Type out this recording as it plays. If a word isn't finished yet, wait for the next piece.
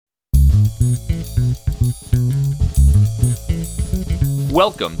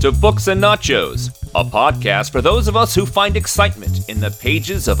Welcome to Books and Nachos, a podcast for those of us who find excitement in the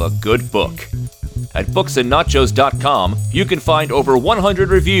pages of a good book. At booksandnachos.com, you can find over 100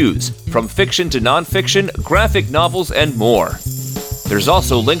 reviews, from fiction to nonfiction, graphic novels, and more. There's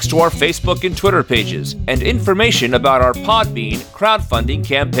also links to our Facebook and Twitter pages, and information about our Podbean crowdfunding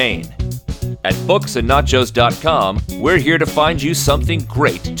campaign. At booksandnachos.com, we're here to find you something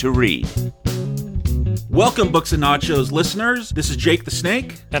great to read. Welcome, Books and Nachos listeners. This is Jake the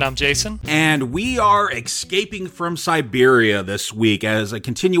Snake. And I'm Jason. And we are escaping from Siberia this week as a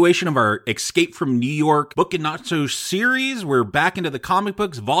continuation of our Escape from New York Book and Nachos series. We're back into the comic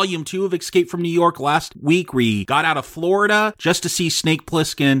books, volume 2 of Escape from New York. Last week, we got out of Florida just to see Snake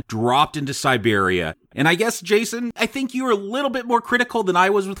Plissken dropped into Siberia. And I guess, Jason, I think you were a little bit more critical than I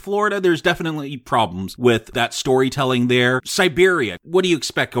was with Florida. There's definitely problems with that storytelling there. Siberia, what do you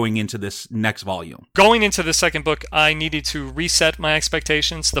expect going into this next volume? Going into the second book, I needed to reset my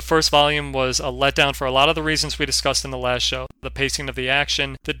expectations. The first volume was a letdown for a lot of the reasons we discussed in the last show. The pacing of the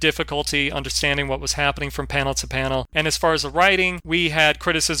action, the difficulty understanding what was happening from panel to panel. And as far as the writing, we had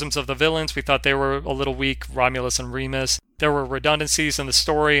criticisms of the villains. We thought they were a little weak, Romulus and Remus. There were redundancies in the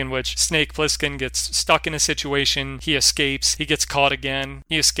story in which Snake Plissken gets stuck in a situation, he escapes, he gets caught again,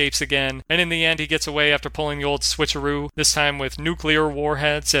 he escapes again, and in the end he gets away after pulling the old switcheroo, this time with nuclear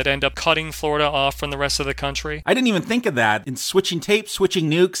warheads that end up cutting Florida off from the rest of the country. I didn't even think of that. In switching tapes,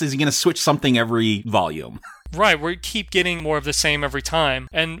 switching nukes, is he going to switch something every volume? Right, we keep getting more of the same every time.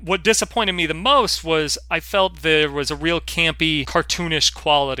 And what disappointed me the most was I felt there was a real campy, cartoonish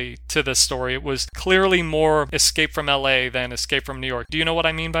quality to this story. It was clearly more Escape from LA than Escape from New York. Do you know what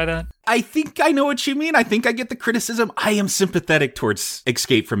I mean by that? I think I know what you mean. I think I get the criticism. I am sympathetic towards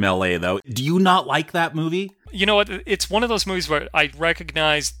Escape from LA, though. Do you not like that movie? You know what? It's one of those movies where I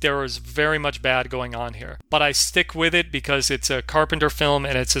recognize there is very much bad going on here, but I stick with it because it's a Carpenter film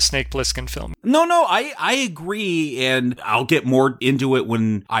and it's a Snake Plissken film. No, I agree, and I'll get more into it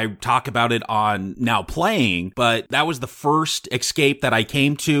when I talk about it on Now Playing, but that was the first Escape that I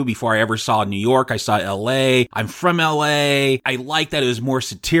came to before I ever saw New York. I saw LA. I'm from LA. I like that it was more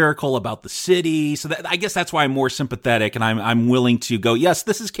satirical about the city, so I guess that's why I'm more sympathetic, and I'm willing to go, yes,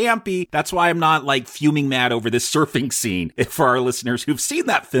 this is campy. That's why I'm not like fuming mad over this surfing scene. For our listeners who've seen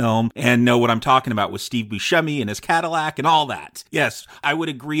that film and know what I'm talking about with Steve Buscemi and his Cadillac and all that. Yes, I would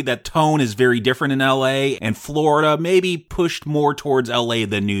agree that tone is very different in LA, and Florida maybe pushed more towards LA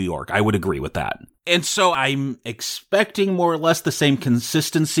than New York. I would agree with that. And so I'm expecting more or less the same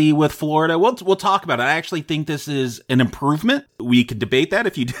consistency with Florida. We'll talk about it. I actually think this is an improvement. We could debate that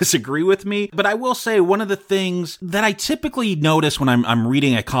if you disagree with me. But I will say one of the things that I typically notice when I'm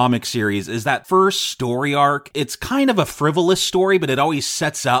reading a comic series is that first story arc. It's kind of a frivolous story, but it always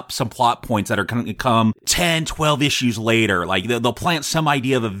sets up some plot points that are going to come 10, 12 issues later. Like they'll plant some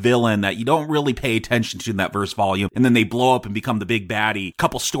idea of a villain that you don't really pay attention to in that first volume. And then they blow up and become the big baddie a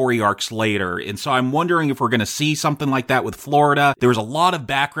couple story arcs later. And so I'm wondering if we're going to see something like that with Florida. There was a lot of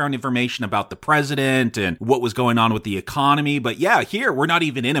background information about the president and what was going on with the economy. But yeah, here, we're not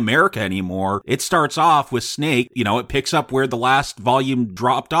even in America anymore. It starts off with Snake. You know, it picks up where the last volume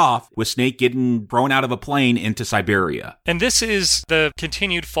dropped off with Snake getting thrown out of a plane into Siberia. And this is the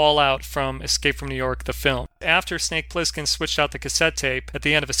continued fallout from Escape from New York, the film. After Snake Plissken switched out the cassette tape at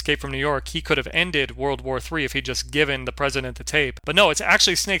the end of Escape from New York, he could have ended World War III if he'd just given the president the tape. But no, it's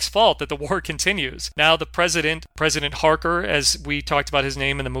actually Snake's fault that the war continues. Now the President Harker, as we talked about his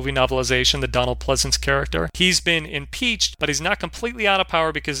name in the movie novelization, the Donald Pleasance character, he's been impeached, but he's not completely out of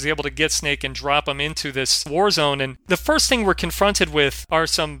power because he's able to get Snake and drop him into this war zone. And the first thing we're confronted with are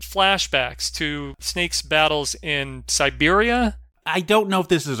some flashbacks to Snake's battles in Siberia. I don't know if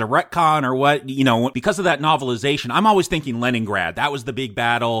this is a retcon or what, you know, because of that novelization, I'm always thinking Leningrad. That was the big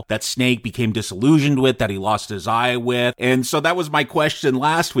battle that Snake became disillusioned with, that he lost his eye with. And so that was my question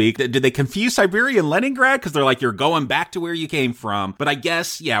last week. Did they confuse Siberia and Leningrad? Because they're like, you're going back to where you came from. But I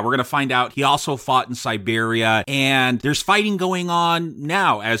guess, yeah, we're going to find out he also fought in Siberia. And there's fighting going on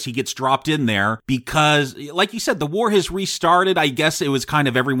now as he gets dropped in there because, like you said, the war has restarted. I guess it was kind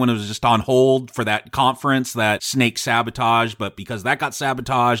of everyone was just on hold for that conference that Snake sabotaged. But because that got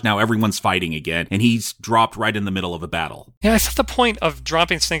sabotaged, now everyone's fighting again, and he's dropped right in the middle of a battle. Yeah, I thought the point of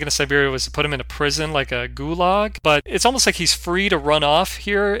dropping Snake into Siberia was to put him in a prison like a gulag, but it's almost like he's free to run off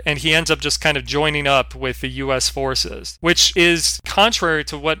here, and he ends up just kind of joining up with the U.S. forces, which is contrary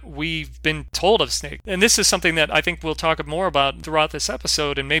to what we've been told of Snake. And this is something that I think we'll talk more about throughout this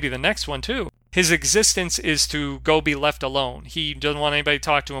episode, and maybe the next one too. His existence is to go be left alone. He doesn't want anybody to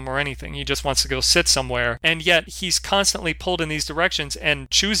talk to him or anything. He just wants to go sit somewhere. And yet he's constantly pulled in these directions and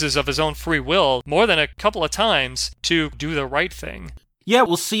chooses of his own free will more than a couple of times to do the right thing. Yeah,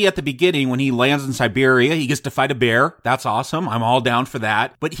 we'll see at the beginning when he lands in Siberia, he gets to fight a bear. That's awesome. I'm all down for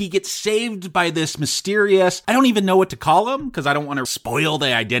that. But he gets saved by this mysterious, I don't even know what to call him because I don't want to spoil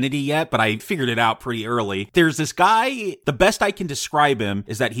the identity yet, but I figured it out pretty early. There's this guy, the best I can describe him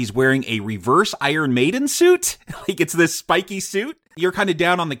is that he's wearing a reverse Iron Maiden suit. Like it's this spiky suit. You're kind of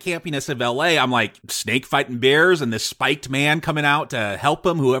down on the campiness of LA. I'm like, Snake fighting bears and this spiked man coming out to help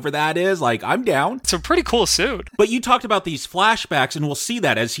him, whoever that is. Like, I'm down. It's a pretty cool suit. But you talked about these flashbacks, and we'll see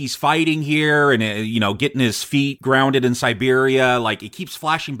that as he's fighting here and, getting his feet grounded in Siberia. Like, it keeps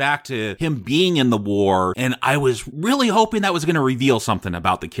flashing back to him being in the war. And I was really hoping that was going to reveal something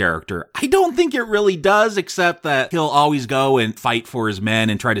about the character. I don't think it really does, except that he'll always go and fight for his men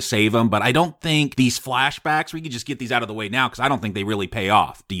and try to save them. But I don't think these flashbacks, we could just get these out of the way now because I don't think they really pay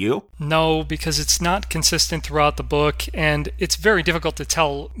off. Do you? No, because it's not consistent throughout the book, and it's very difficult to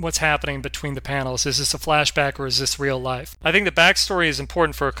tell what's happening between the panels. Is this a flashback or is this real life? I think the backstory is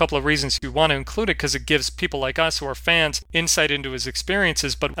important for a couple of reasons. You want to include it because it gives people like us who are fans insight into his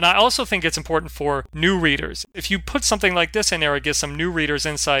experiences, and I also think it's important for new readers. If you put something like this in there, it gives some new readers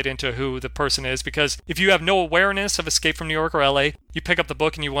insight into who the person is, because if you have no awareness of Escape from New York or LA, you pick up the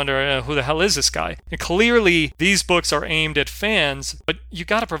book and you wonder, who the hell is this guy? And clearly, these books are aimed at fans, but you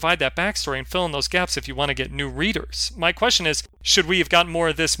got to provide that backstory and fill in those gaps if you want to get new readers. My question is, should we have gotten more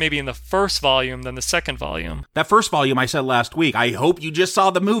of this maybe in the first volume than the second volume? That first volume I said last week, I hope you just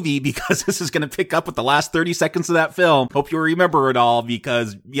saw the movie because this is going to pick up with the last 30 seconds of that film. Hope you remember it all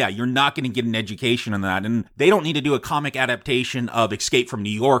because, yeah, you're not going to get an education on that. And they don't need to do a comic adaptation of Escape from New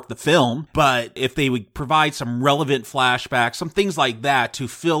York, the film, but if they would provide some relevant flashbacks, some things like that to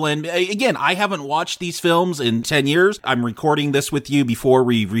fill in. Again, I haven't watched these films in 10 years. I'm recording this with you before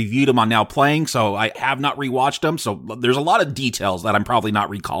we reviewed them on Now Playing, so I have not rewatched them. So there's a lot of details that I'm probably not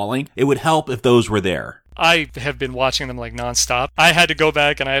recalling. It would help if those were there. I have been watching them like nonstop. I had to go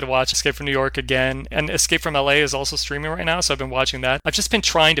back and I had to watch Escape from New York again. And Escape from LA is also streaming right now, so I've been watching that. I've just been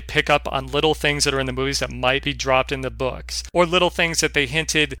trying to pick up on little things that are in the movies that might be dropped in the books, or little things that they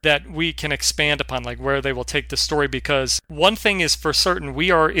hinted that we can expand upon, like where they will take the story. Because one thing is for certain, we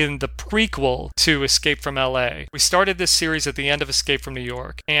are in the prequel to Escape from LA. We started this series at the end of Escape from New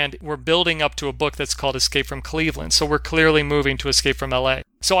York, and we're building up to a book that's called Escape from Cleveland. So we're clearly moving to Escape from LA.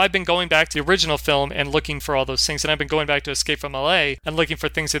 So I've been going back to the original film and looking for all those things, and I've been going back to Escape from LA and looking for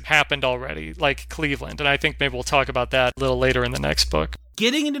things that happened already, like Cleveland, and I think maybe we'll talk about that a little later in the next book.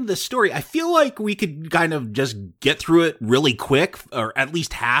 Getting into the story, I feel like we could kind of just get through it really quick, or at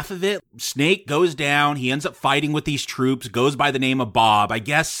least half of it. Snake goes down, he ends up fighting with these troops, goes by the name of Bob. I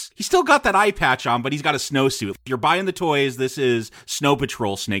guess he's still got that eye patch on, but he's got a snowsuit. If you're buying the toys, this is Snow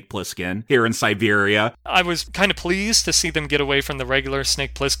Patrol Snake Plissken here in Siberia. I was kind of pleased to see them get away from the regular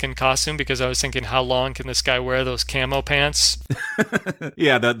Snake Plissken costume, because I was thinking, how long can this guy wear those camo pants?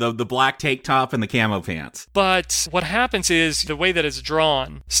 Yeah, the black tank top and the camo pants. But what happens is, the way that it's drawn,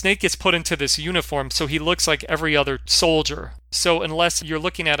 Snake gets put into this uniform so he looks like every other soldier. So unless you're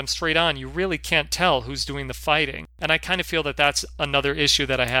looking at him straight on, you really can't tell who's doing the fighting. And I kind of feel that that's another issue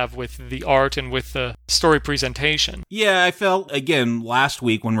that I have with the art and with the story presentation. Yeah, I felt, again, last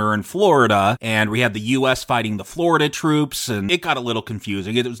week when we were in Florida and we had the U.S. fighting the Florida troops, and it got a little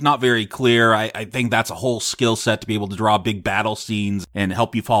confusing. It was not very clear. I think that's a whole skill set to be able to draw big battle scenes and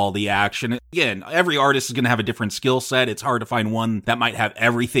help you follow the action. Again, every artist is going to have a different skill set. It's hard to find one that might have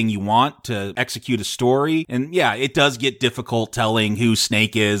everything you want to execute a story. And yeah, it does get difficult telling who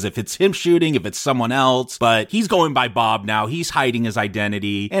Snake is, if it's him shooting, if it's someone else, but he's going by Bob now. He's hiding his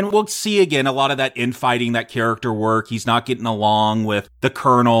identity, and we'll see again a lot of that infighting, that character work. He's not getting along with the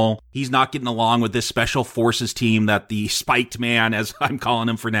colonel. He's not getting along with this special forces team that the spiked man, as I'm calling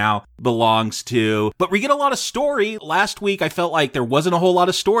him for now, belongs to. But we get a lot of story. Last week I felt like there wasn't a whole lot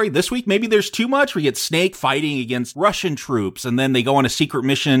of story. This week maybe there's too much. We get Snake fighting against Russian troops, and then they go on a secret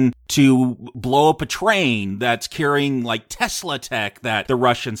mission to blow up a train that's carrying like Tesla tech that the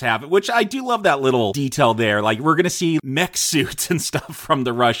Russians have, which I do love that little detail there. Like, we're going to see mech suits and stuff from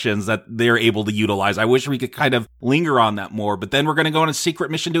the Russians that they're able to utilize. I wish we could kind of linger on that more, but then we're going to go on a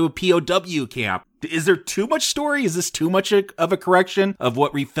secret mission to a POW camp. Is there too much story? Is this too much of a correction of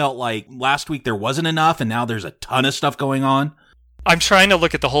what we felt like last week there wasn't enough and now there's a ton of stuff going on? I'm trying to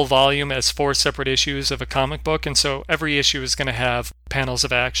look at the whole volume as 4 separate issues of a comic book, and so every issue is going to have panels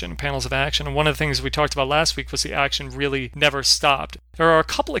of action. And one of the things we talked about last week was the action really never stopped. There are a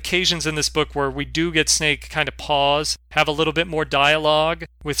couple occasions in this book where we do get Snake kind of pause, have a little bit more dialogue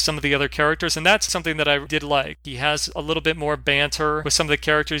with some of the other characters, and that's something that I did like. He has a little bit more banter with some of the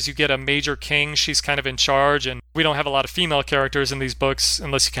characters. You get a Major King, she's kind of in charge, and we don't have a lot of female characters in these books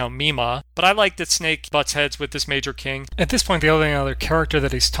unless you count Mima. But I like that Snake butts heads with this Major King. At this point, the only other character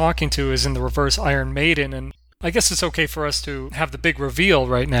that he's talking to is in the Reverse Iron Maiden, and I guess it's okay for us to have the big reveal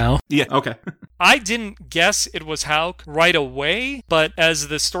right now. Yeah, okay. I didn't guess it was Hulk right away, but as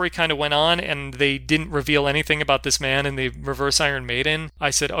the story kind of went on and they didn't reveal anything about this man in the Reverse Iron Maiden, I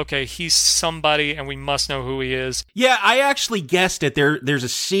said, okay, he's somebody and we must know who he is. Yeah, I actually guessed it. There's a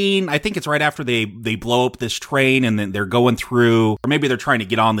scene, I think it's right after they blow up this train and then they're going through, or maybe they're trying to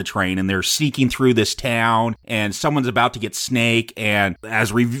get on the train and they're seeking through this town and someone's about to get Snake, and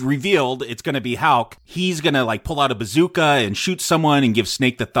as revealed, it's going to be Hulk. He's going to pull out a bazooka and shoot someone and give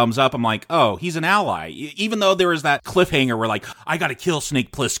Snake the thumbs up. I'm like, oh, he's an ally. Even though there was that cliffhanger where I got to kill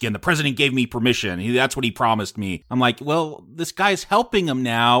Snake Plissken. The president gave me permission. That's what he promised me. I'm like, well, this guy's helping him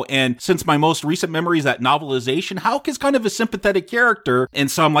now. And since my most recent memory is that novelization, Hulk is kind of a sympathetic character. And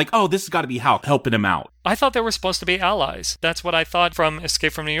so I'm like, oh, this has got to be Hulk helping him out. I thought they were supposed to be allies. That's what I thought from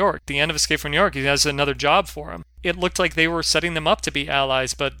Escape from New York. The end of Escape from New York, he has another job for him. It looked like they were setting them up to be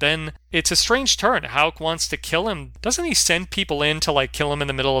allies, but then it's a strange turn. Hulk wants to kill him. Doesn't he send people in to kill him in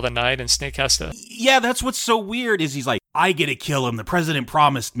the middle of the night and Snake has to... Yeah, that's what's so weird is he's like, I get to kill him. The president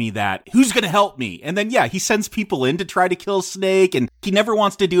promised me that. Who's going to help me? And then, yeah, he sends people in to try to kill Snake, and he never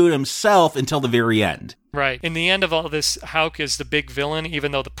wants to do it himself until the very end. Right. In the end of all this, Hulk is the big villain,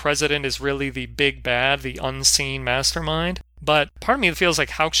 even though the president is really the big bad, the unseen mastermind. But part of me feels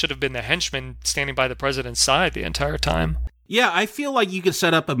like Hulk should have been the henchman standing by the president's side the entire time. Yeah, I feel like you could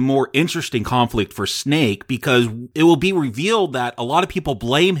set up a more interesting conflict for Snake because it will be revealed that a lot of people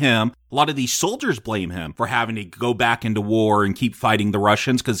blame him. A lot of these soldiers blame him for having to go back into war and keep fighting the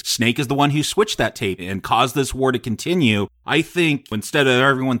Russians because Snake is the one who switched that tape and caused this war to continue. I think instead of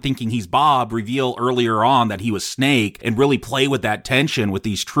everyone thinking he's Bob, reveal earlier on that he was Snake and really play with that tension with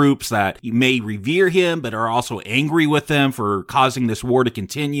these troops that may revere him but are also angry with him for causing this war to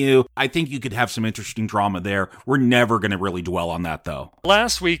continue. I think you could have some interesting drama there. We're never going to really dwell on that though.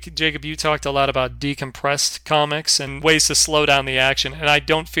 Last week, Jacob, you talked a lot about decompressed comics and ways to slow down the action, and I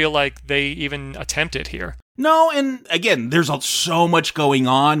don't feel like they even attempt it here. No, and again, there's so much going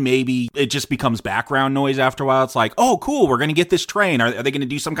on. Maybe it just becomes background noise after a while. It's like, oh, cool, we're going to get this train. Are they going to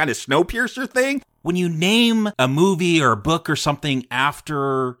do some kind of Snowpiercer thing? When you name a movie or a book or something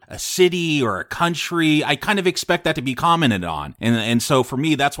after a city or a country, I kind of expect that to be commented on. And so for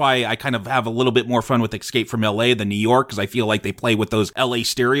me, that's why I kind of have a little bit more fun with Escape from LA than New York, because I feel like they play with those LA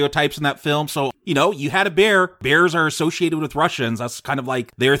stereotypes in that film. So, you had a bear. Bears are associated with Russians. That's kind of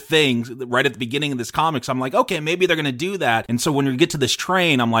like their thing right at the beginning of this comic. So I'm like, okay, maybe they're going to do that. And so when we get to this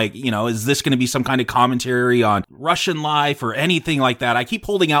train, I'm like, is this going to be some kind of commentary on Russian life or anything like that? I keep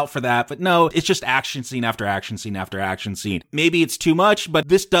holding out for that, but no, it's just action scene after action scene after action scene. Maybe it's too much, but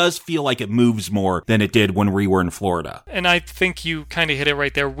this does feel like it moves more than it did when we were in Florida. And I think you kind of hit it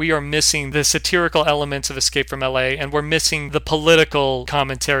right there. We are missing the satirical elements of Escape from LA, and we're missing the political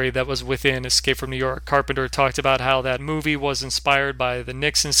commentary that was within Escape from New York. Carpenter talked about how that movie was inspired by the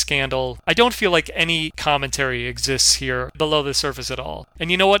Nixon scandal. I don't feel like any commentary exists here below the surface at all. And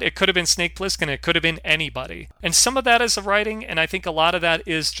you know what? It could have been Snake Plissken. It could have been anybody. And some of that is the writing, and I think a lot of that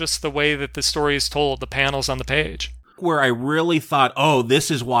is just the way that the story is told, the panels on the page. Where I really thought, oh, this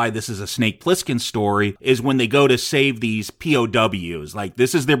is why this is a Snake Plissken story, is when they go to save these POWs.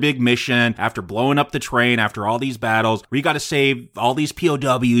 This is their big mission after blowing up the train, after all these battles. We got to save all these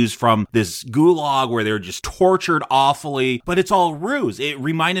POWs from this gulag where they're just tortured awfully, but it's all ruse. It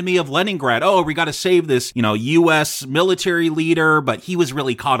reminded me of Leningrad. Oh, we got to save this, U.S. military leader, but he was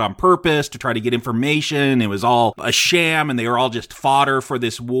really caught on purpose to try to get information. It was all a sham, and they were all just fodder for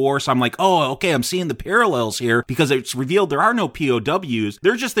this war. So I'm like, oh, okay, I'm seeing the parallels here because it's revealed there are no POWs.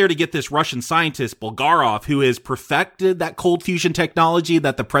 They're just there to get this Russian scientist, Bulgarov, who has perfected that cold fusion technology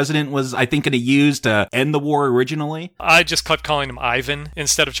that the president was, I think, going to use to end the war originally. I just kept calling him Ivan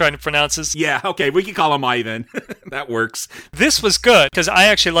instead of trying to pronounce his. Yeah, okay, we can call him Ivan. That works. This was good because I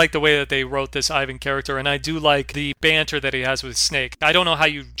actually like the way that they wrote this Ivan character, and I do like the banter that he has with Snake. I don't know how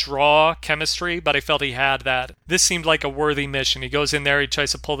you draw chemistry, but I felt he had that. This seemed like a worthy mission. He goes in there, he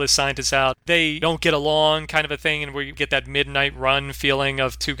tries to pull this scientist out. They don't get along, kind of a thing, and we get that midnight run feeling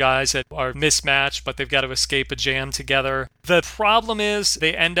of two guys that are mismatched, but they've got to escape a jam together. The problem is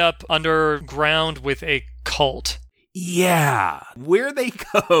they end up underground with a cult. Yeah, where they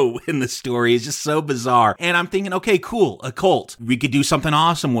go in the story is just so bizarre. And I'm thinking, okay, cool, a cult. We could do something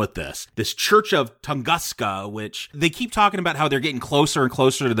awesome with this. This Church of Tunguska, which they keep talking about how they're getting closer and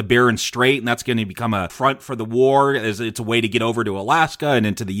closer to the Bering Strait, and that's going to become a front for the war, as it's a way to get over to Alaska and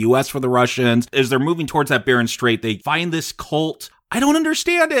into the U.S. for the Russians. As they're moving towards that Bering Strait, they find this cult. I don't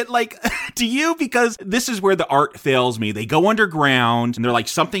understand it. Like, do you? Because this is where the art fails me. They go underground and they're like,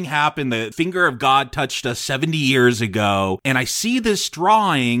 something happened. The finger of God touched us 70 years ago. And I see this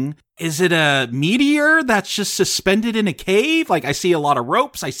drawing. Is it a meteor that's just suspended in a cave? Like, I see a lot of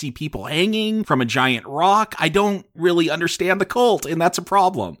ropes. I see people hanging from a giant rock. I don't really understand the cult, and that's a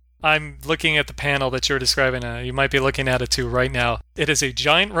problem. I'm looking at the panel that you're describing. You might be looking at it too right now. It is a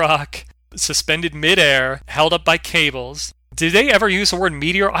giant rock suspended midair, held up by cables. Did they ever use the word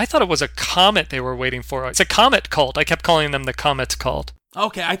meteor? I thought it was a comet they were waiting for. It's a comet cult. I kept calling them the Comet Cult.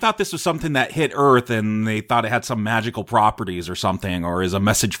 Okay, I thought this was something that hit Earth and they thought it had some magical properties or something, or is a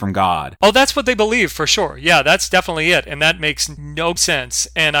message from God. Oh, that's what they believe, for sure. Yeah, that's definitely it. And that makes no sense.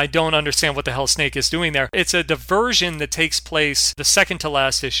 And I don't understand what the hell Snake is doing there. It's a diversion that takes place the second to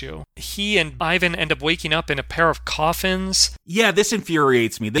last issue. He and Ivan end up waking up in a pair of coffins. Yeah, this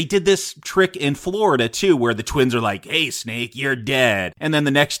infuriates me. They did this trick in Florida, too, where the twins are like, hey, Snake, you're dead. And then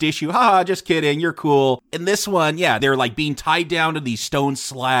the next issue, haha, just kidding, you're cool. In this one, yeah, they're like being tied down to these stone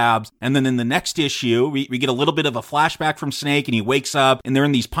slabs. And then in the next issue, we get a little bit of a flashback from Snake, and he wakes up and they're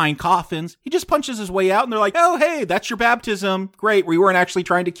in these pine coffins. He just punches his way out and they're like, oh, hey, that's your baptism. Great. We weren't actually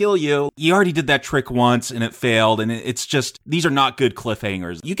trying to kill you. You already did that trick once and it failed. And it's just, these are not good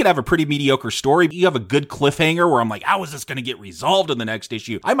cliffhangers. You could have a pretty mediocre story, but you have a good cliffhanger where I'm like, how is this going to get resolved in the next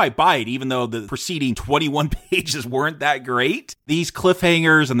issue? I might buy it, even though the preceding 21 pages weren't that great. These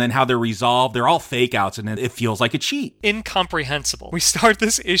cliffhangers and then how they're resolved, they're all fake outs and it feels like a cheat. Incomprehensible. We start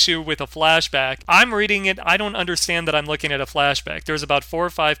this issue with a flashback. I'm reading it. I don't understand that I'm looking at a flashback. There's about 4 or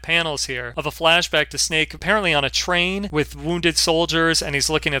 5 panels here of a flashback to Snake apparently on a train with wounded soldiers, and he's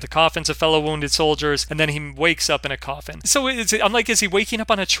looking at the coffins of fellow wounded soldiers, and then he wakes up in a coffin. So I'm like, is he waking up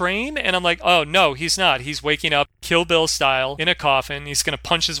on a train? And I'm like, oh, no, he's not. He's waking up Kill Bill style in a coffin. He's going to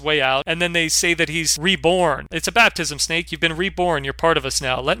punch his way out, and then they say that he's reborn. It's a baptism, Snake. You've been reborn. You're part of us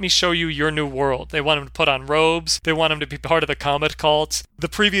now. Let me show you your new world. They want him to put on robes. They want him to be part of the Comet Cult. The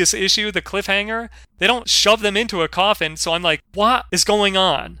previous issue, the cliffhanger, they don't shove them into a coffin, so I'm like, what is going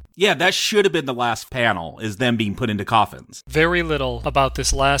on? Yeah, that should have been the last panel, is them being put into coffins. Very little about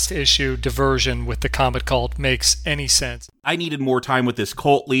this last issue diversion with the Comet Cult makes any sense. I needed more time with this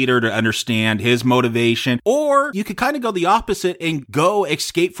cult leader to understand his motivation. Or you could kind of go the opposite and go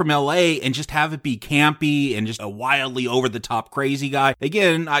Escape from LA and just have it be campy and just a wildly over-the-top crazy guy.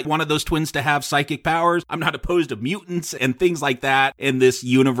 Again, I wanted those twins to have psychic powers. I'm not opposed to mutants and things like that in this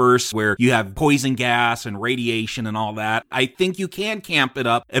universe where you have poison gas and radiation and all that. I think you can camp it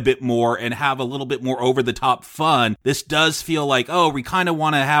up a bit more and have a little bit more over-the-top fun. This does feel like, oh, we kind of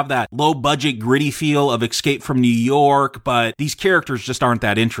want to have that low-budget, gritty feel of Escape from New York, but these characters just aren't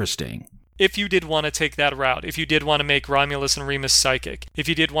that interesting. If you did want to take that route, if you did want to make Romulus and Remus psychic, if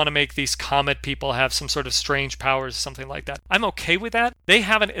you did want to make these comet people have some sort of strange powers, something like that, I'm okay with that. They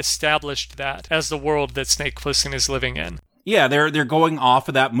haven't established that as the world that Snake Plissken is living in. Yeah, they're going off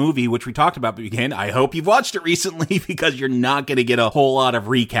of that movie, which we talked about again. I hope you've watched it recently because you're not going to get a whole lot of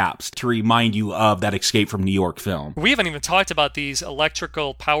recaps to remind you of that Escape from New York film. We haven't even talked about these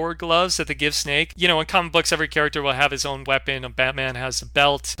electrical power gloves that they give Snake. You know, in comic books, every character will have his own weapon. Batman has a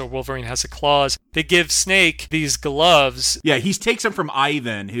belt, or Wolverine has the claws. They give Snake these gloves. Yeah, he takes them from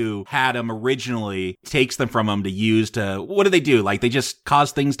Ivan, who had them originally, takes them from him to use to, what do they do? Like, they just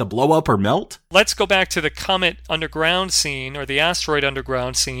cause things to blow up or melt? Let's go back to the Comet Underground scene, or the Asteroid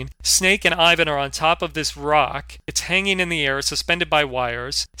Underground scene. Snake and Ivan are on top of this rock. It's hanging in the air, suspended by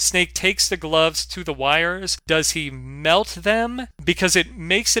wires. Snake takes the gloves to the wires. Does he melt them? Because it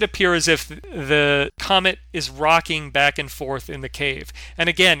makes it appear as if the comet is rocking back and forth in the cave. And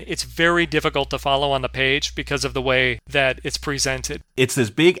again, it's very difficult to follow on the page because of the way that it's presented. It's this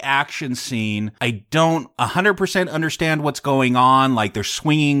big action scene. I don't 100% understand what's going on. Like, they're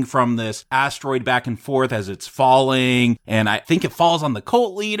swinging from this asteroid back and forth as it's falling. And I think it falls on the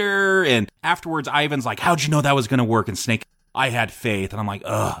cult leader. And afterwards, Ivan's like, how'd you know that was going to work? And Snake, I had faith. And I'm like,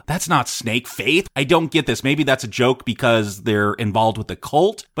 ugh, that's not Snake faith. I don't get this. Maybe that's a joke because they're involved with the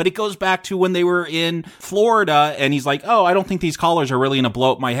cult, but it goes back to when they were in Florida and he's like, oh, I don't think these collars are really going to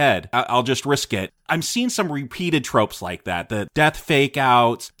blow up my head. I'll just risk it. I'm seeing some repeated tropes like that. The death fake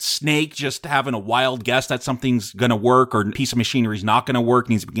outs, Snake just having a wild guess that something's going to work or a piece of machinery is not going to work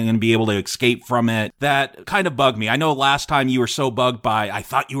and he's going to be able to escape from it. That kind of bugged me. I know last time you were so bugged by I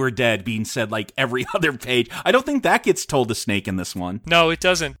thought you were dead being said like every other page. I don't think that gets told to Snake in this one. No, it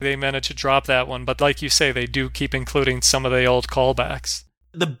doesn't. They managed to drop that one. But like you say, they do keep including some of the old callbacks.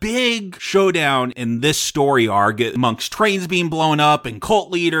 The big showdown in this story arc amongst trains being blown up and cult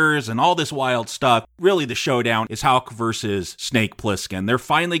leaders and all this wild stuff, really the showdown is Houck versus Snake Plissken. They're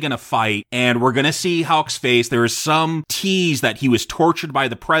finally going to fight, and we're going to see Houck's face. There is some tease that he was tortured by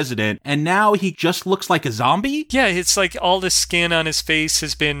the president, and now he just looks like a zombie? Yeah, it's like all the skin on his face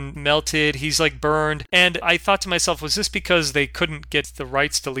has been melted. He's like burned. And I thought to myself, was this because they couldn't get the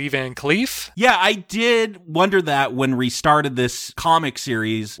rights to Lee Van Cleef? Yeah, I did wonder that when we started this comic series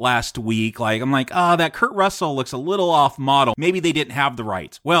last week. I'm like, that Kurt Russell looks a little off model. Maybe they didn't have the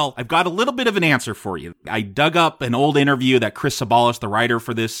rights. Well, I've got a little bit of an answer for you. I dug up an old interview that Chris Sabalas, the writer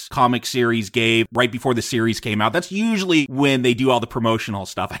for this comic series, gave right before the series came out. That's usually when they do all the promotional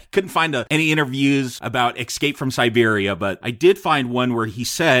stuff. I couldn't find any interviews about Escape from Siberia, but I did find one where he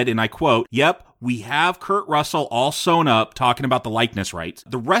said, and I quote, "Yep, we have Kurt Russell all sewn up talking about the likeness rights.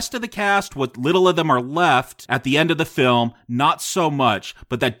 The rest of the cast, what little of them are left at the end of the film, not so much,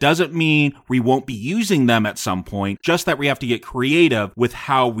 but that doesn't mean we won't be using them at some point, just that we have to get creative with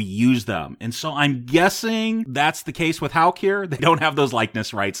how we use them." And so I'm guessing that's the case with Houck here. They don't have those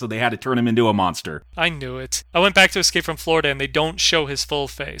likeness rights, so they had to turn him into a monster. I knew it. I went back to Escape from Florida and they don't show his full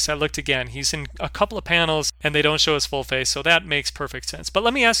face. I looked again. He's in a couple of panels and they don't show his full face, so that makes perfect sense. But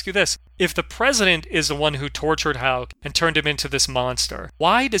let me ask you this. If the president is the one who tortured Houck and turned him into this monster,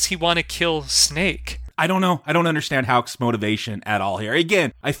 why does he want to kill Snake? I don't know. I don't understand Houck's motivation at all here.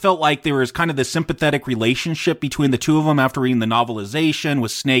 Again, I felt like there was kind of this sympathetic relationship between the two of them after reading the novelization,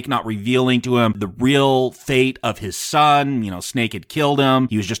 with Snake not revealing to him the real fate of his son. Snake had killed him.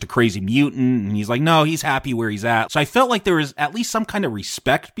 He was just a crazy mutant. And he's like, no, he's happy where he's at. So I felt like there was at least some kind of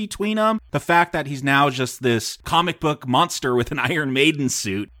respect between them. The fact that he's now just this comic book monster with an Iron Maiden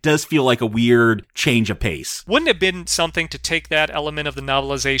suit does feel like a weird change of pace. Wouldn't it have been something to take that element of the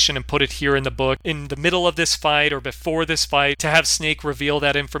novelization and put it here in the book, in the middle of this fight or before this fight, to have Snake reveal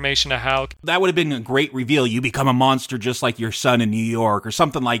that information to Houck? That would have been a great reveal. You become a monster just like your son in New York or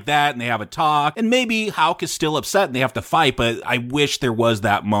something like that, and they have a talk. And maybe Houck is still upset and they have to fight, but I wish there was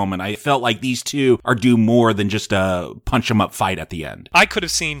that moment. I felt like these two are due more than just a punch-em-up fight at the end. I could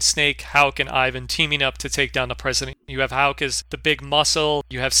have seen Snake, Houck, and Ivan teaming up to take down the president. You have Houck as the big muscle,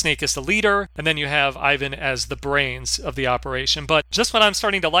 you have Snake as the leader, and then you have Ivan as the brains of the operation. But just when I'm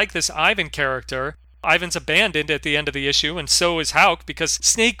starting to like this Ivan character, Ivan's abandoned at the end of the issue, and so is Houck, because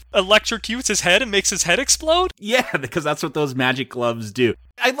Snake electrocutes his head and makes his head explode? Yeah, because that's what those magic gloves do.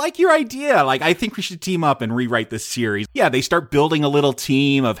 I like your idea. I think we should team up and rewrite this series. Yeah, they start building a little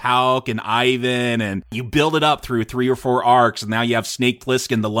team of Houck and Ivan, and you build it up through 3 or 4 arcs, and now you have Snake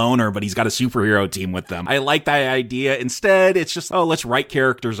Plissken, the loner, but he's got a superhero team with them. I like that idea. Instead, it's just, let's write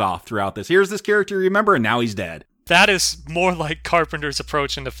characters off throughout this. Here's this character you remember, and now he's dead. That is more like Carpenter's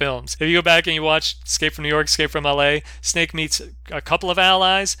approach in the films. If you go back and you watch Escape from New York, Escape from LA, Snake meets a couple of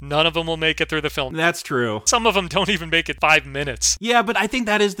allies. None of them will make it through the film. That's true. Some of them don't even make it 5 minutes. Yeah, but I think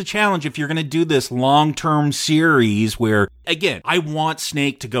that is the challenge if you're going to do this long-term series where, again, I want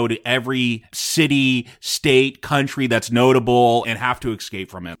Snake to go to every city, state, country that's notable and have to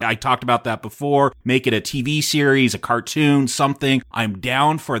escape from it. I talked about that before. Make it a TV series, a cartoon, something. I'm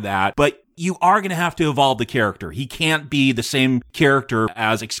down for that. But you are going to have to evolve the character. He can't be the same character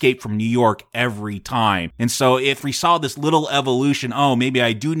as Escape from New York every time. And so if we saw this little evolution, maybe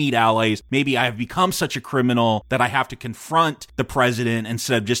I do need allies. Maybe I have become such a criminal that I have to confront the president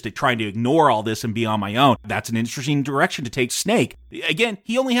instead of just trying to ignore all this and be on my own. That's an interesting direction to take Snake. Again,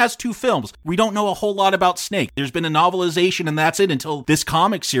 he only has 2 films. We don't know a whole lot about Snake. There's been a novelization and that's it until this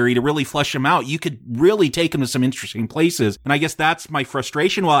comic series to really flesh him out. You could really take him to some interesting places. And I guess that's my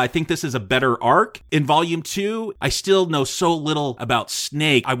frustration. While I think this is a better arc in volume 2, I still know so little about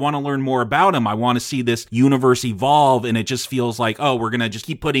Snake. I want to learn more about him. I want to see this universe evolve, and it just feels like, we're going to just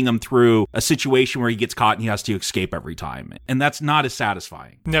keep putting him through a situation where he gets caught and he has to escape every time. And that's not as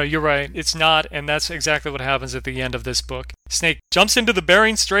satisfying. No, you're right. It's not, and that's exactly what happens at the end of this book. Snake jumps into the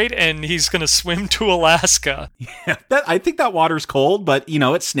Bering Strait and he's going to swim to Alaska. Yeah, I think that water's cold, but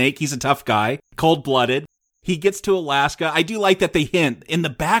it's Snake. He's a tough guy. Cold-blooded. He gets to Alaska. I do like that they hint in the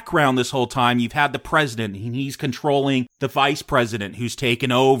background this whole time. You've had the president, and he's controlling the vice president who's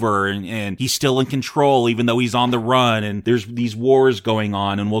taken over, and he's still in control even though he's on the run, and there's these wars going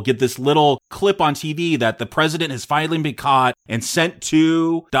on. And we'll get this little clip on TV that the president has finally been caught and sent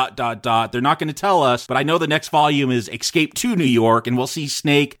to ... They're not going to tell us, but I know the next volume is Escape to New York, and we'll see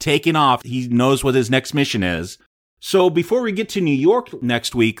Snake taking off. He knows what his next mission is. So before we get to New York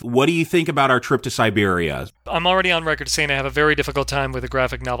next week, what do you think about our trip to Siberia? I'm already on record saying I have a very difficult time with a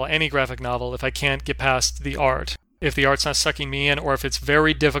graphic novel, any graphic novel, if I can't get past the art. If the art's not sucking me in, or if it's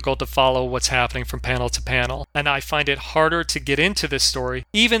very difficult to follow what's happening from panel to panel. And I find it harder to get into this story,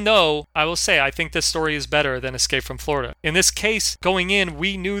 even though I will say I think this story is better than Escape from Florida. In this case, going in,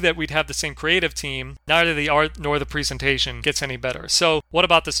 we knew that we'd have the same creative team. Neither the art nor the presentation gets any better. So what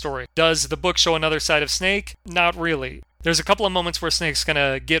about the story? Does the book show another side of Snake? Not really. There's a couple of moments where Snake's going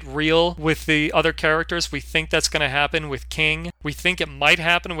to get real with the other characters. We think that's going to happen with King. We think it might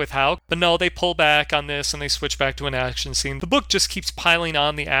happen with Houck. But no, they pull back on this and they switch back to an action scene. The book just keeps piling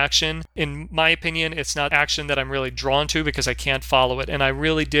on the action. In my opinion, it's not action that I'm really drawn to because I can't follow it. And I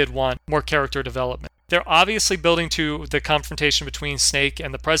really did want more character development. They're obviously building to the confrontation between Snake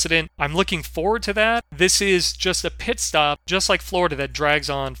and the president. I'm looking forward to that. This is just a pit stop, just like Florida, that drags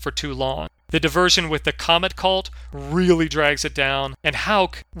on for too long. The diversion with the Comet cult really drags it down. And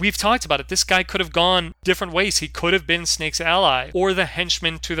Houck, we've talked about it. This guy could have gone different ways. He could have been Snake's ally or the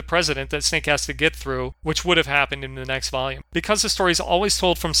henchman to the president that Snake has to get through, which would have happened in the next volume. Because the story is always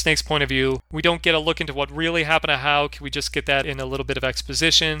told from Snake's point of view, we don't get a look into what really happened to Houck. We just get that in a little bit of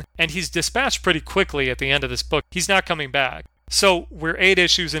exposition. And he's dispatched pretty quickly at the end of this book. He's not coming back. So we're 8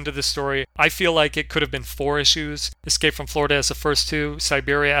 issues into this story. I feel like it could have been 4 issues. Escape from Florida as the first 2,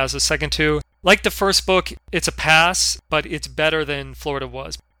 Siberia as the second 2. Like the first book, it's a pass, but it's better than Florida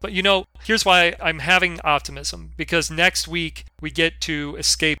was. But you know, here's why I'm having optimism. Because next week, we get to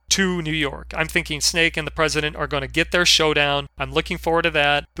Escape to New York. I'm thinking Snake and the president are going to get their showdown. I'm looking forward to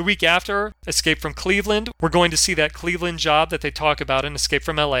that. The week after, Escape from Cleveland. We're going to see that Cleveland job that they talk about in Escape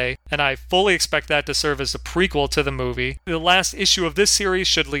from LA. And I fully expect that to serve as a prequel to the movie. The last issue of this series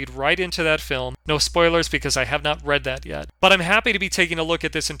should lead right into that film. No spoilers because I have not read that yet. But I'm happy to be taking a look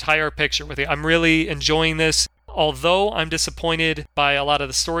at this entire picture with you. I'm really enjoying this. Although I'm disappointed by a lot of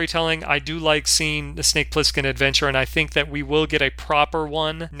the storytelling, I do like seeing the Snake Plissken adventure, and I think that we will get a proper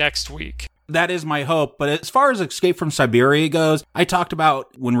one next week. That is my hope. But as far as Escape from Siberia goes, I talked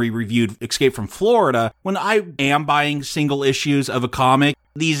about when we reviewed Escape from Florida, when I am buying single issues of a comic,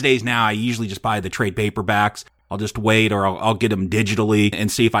 these days now I usually just buy the trade paperbacks. I'll just wait, or I'll get them digitally and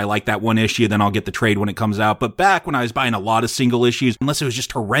see if I like that one issue, then I'll get the trade when it comes out. But back when I was buying a lot of single issues, unless it was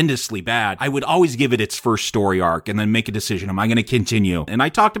just horrendously bad, I would always give it its first story arc and then make a decision. Am I going to continue? And I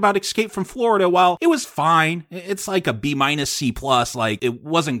talked about Escape from Florida. While it was fine, it's like a B- C+. Like, it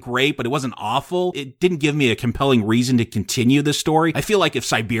wasn't great, but it wasn't awful. It didn't give me a compelling reason to continue the story. I feel like if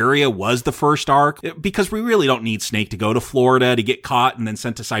Siberia was the first arc, because we really don't need Snake to go to Florida to get caught and then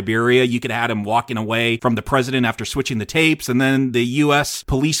sent to Siberia, you could have had him walking away from the president after switching the tapes, and then the U.S.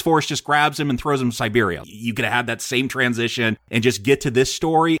 police force just grabs him and throws him to Siberia. You could have had that same transition and just get to this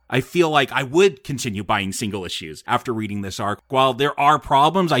story. I feel like I would continue buying single issues after reading this arc. While there are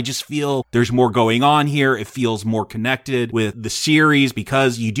problems, I just feel there's more going on here. It feels more connected with the series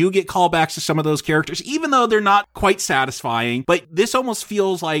because you do get callbacks to some of those characters, even though they're not quite satisfying. But this almost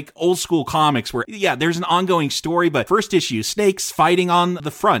feels like old school comics where, yeah, there's an ongoing story, but first issue, Snake's fighting on the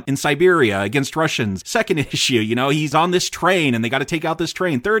front in Siberia against Russians. Second issue, he's on this train and they got to take out this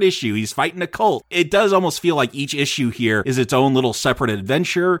train. Third issue, he's fighting a cult. It does almost feel like each issue here is its own little separate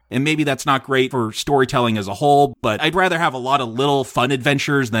adventure. And maybe that's not great for storytelling as a whole, but I'd rather have a lot of little fun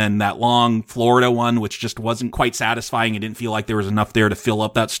adventures than that long Florida one, which just wasn't quite satisfying. It didn't feel like there was enough there to fill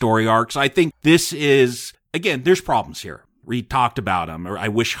up that story arc. So I think this is, again, there's problems here. We talked about them, or I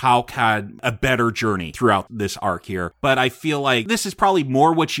wish Houck had a better journey throughout this arc here. But I feel like this is probably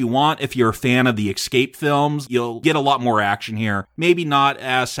more what you want if you're a fan of the Escape films. You'll get a lot more action here. Maybe not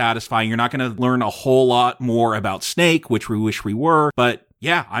as satisfying. You're not going to learn a whole lot more about Snake, which we wish we were. But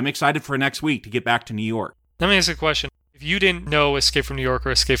yeah, I'm excited for next week to get back to New York. Let me ask you a question. If you didn't know Escape from New York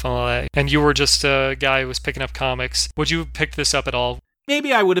or Escape from LA, and you were just a guy who was picking up comics, would you pick this up at all?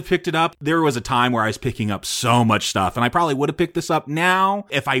 Maybe I would have picked it up. There was a time where I was picking up so much stuff, and I probably would have picked this up now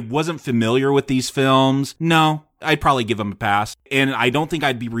if I wasn't familiar with these films. No, I'd probably give them a pass. And I don't think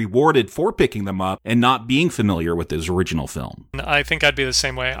I'd be rewarded for picking them up and not being familiar with his original film. I think I'd be the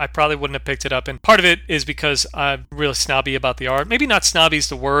same way. I probably wouldn't have picked it up. And part of it is because I'm really snobby about the art. Maybe not snobby is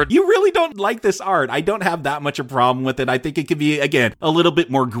the word. You really don't like this art. I don't have that much a problem with it. I think it could be, again, a little bit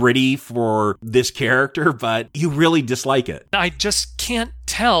more gritty for this character, but you really dislike it. I just can't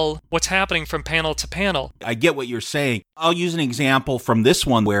tell what's happening from panel to panel. I get what you're saying. I'll use an example from this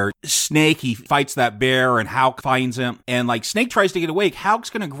one where Snake, he fights that bear and Hulk finds him, and like Snake tries to get away. Hulk's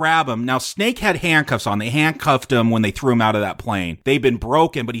gonna grab him. Now Snake had handcuffs on. They handcuffed him when they threw him out of that plane. They've been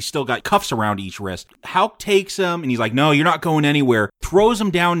broken, but he's still got cuffs around each wrist. Hulk takes him and he's like, no, you're not going anywhere. Throws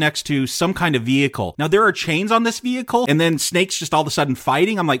him down next to some kind of vehicle. Now there are chains on this vehicle, and then Snake's just all of a sudden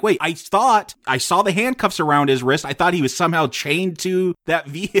fighting. I'm like, wait, I thought I saw the handcuffs around his wrist. I thought he was somehow chained to that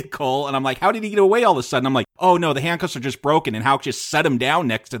vehicle, and I'm like, how did he get away all of a sudden? I'm like, oh no, the handcuffs are just broken, and Hulk just set him down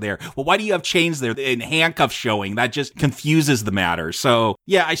next to there. Well, why do you have chains there and handcuffs showing? That just confuses the matter. So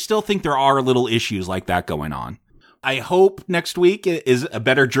yeah, I still think there are little issues like that going on. I hope next week is a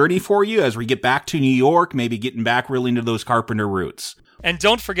better journey for you as we get back to New York, maybe getting back really into those Carpenter roots. And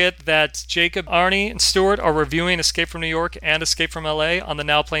don't forget that Jacob, Arnie, and Stuart are reviewing Escape from New York and Escape from LA on the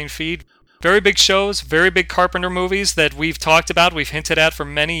Now Playing feed. Very big shows, very big Carpenter movies that we've talked about, we've hinted at for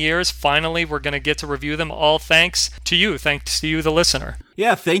many years. Finally, we're going to get to review them, all thanks to you, the listener.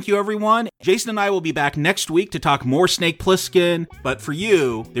 Yeah, thank you, everyone. Jason and I will be back next week to talk more Snake Plissken, but for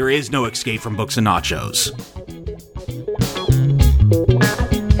you, there is no escape from Books and Nachos.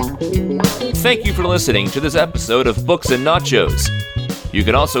 Thank you for listening to this episode of Books and Nachos. You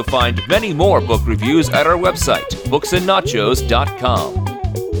can also find many more book reviews at our website, booksandnachos.com.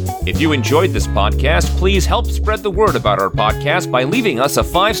 If you enjoyed this podcast, please help spread the word about our podcast by leaving us a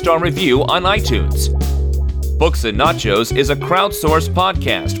 5-star review on iTunes. Books and Nachos is a crowdsourced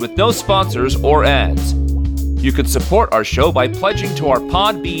podcast with no sponsors or ads. You can support our show by pledging to our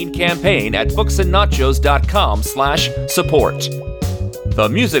Podbean campaign at booksandnachos.com/support. The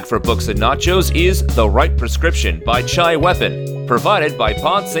music for Books and Nachos is The Right Prescription by Chai Weapon, provided by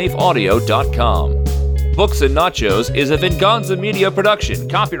PodsafeAudio.com. Books and Nachos is a Venganza Media production,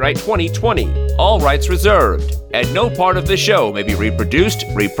 copyright 2020, all rights reserved, and no part of the show may be reproduced,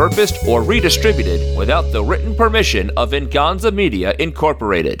 repurposed, or redistributed without the written permission of Venganza Media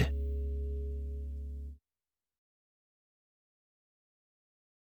Incorporated.